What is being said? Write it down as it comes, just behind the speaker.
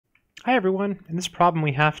Hi everyone. In this problem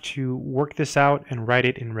we have to work this out and write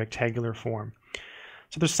it in rectangular form.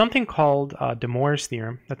 So there's something called de Moivre's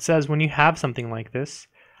theorem that says when you have something like this,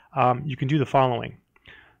 you can do the following.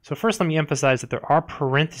 So first let me emphasize that there are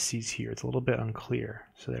parentheses here. It's a little bit unclear.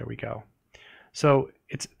 So there we go. So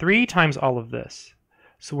it's 3 times all of this.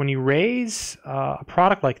 So when you raise a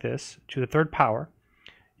product like this to the third power,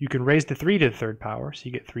 you can raise the 3 to the third power, so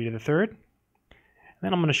you get 3 to the third. And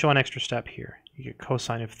then I'm going to show an extra step here. You get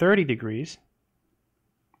cosine of 30 degrees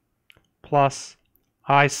plus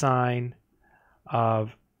I sine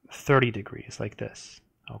of 30 degrees, like this.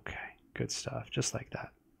 Okay, good stuff, just like that.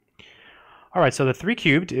 All right, so the 3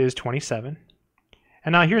 cubed is 27.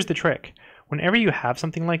 And now here's the trick. Whenever you have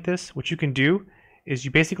something like this, what you can do is you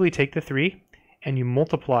basically take the 3 and you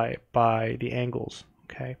multiply it by the angles.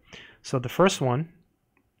 Okay, so the first one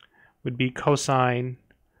would be cosine,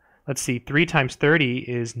 let's see, 3 times 30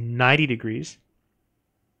 is 90 degrees,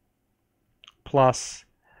 plus,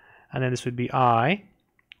 and then this would be I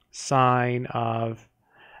sine of,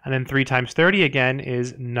 and then 3 times 30 again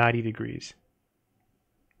is 90 degrees.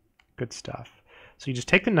 Good stuff. So you just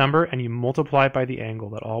take the number and you multiply it by the angle.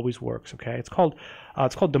 That always works. Okay, it's called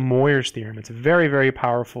de Moivre's theorem. It's a very, very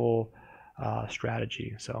powerful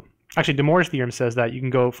strategy. So actually, de Moivre's theorem says that you can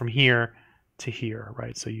go from here to here,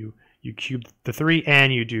 right? So you cube the 3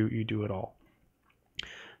 and you do it all.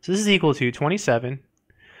 So this is equal to 27.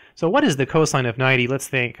 So what is the cosine of 90? Let's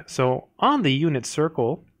think. So on the unit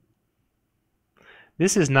circle,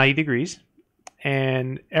 this is 90 degrees,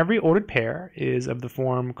 and every ordered pair is of the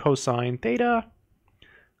form cosine theta,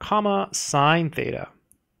 comma sine theta.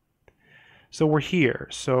 So we're here.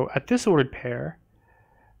 So at this ordered pair,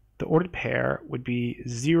 the ordered pair would be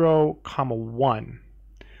 0, 1.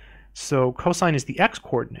 So cosine is the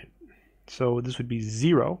x-coordinate. So this would be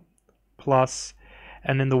 0 plus,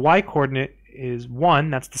 and then the y-coordinate is 1,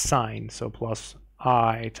 that's the sine, so plus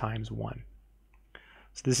I times 1.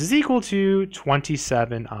 So this is equal to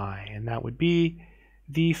 27i, and that would be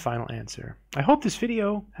the final answer. I hope this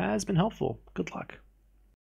video has been helpful. Good luck.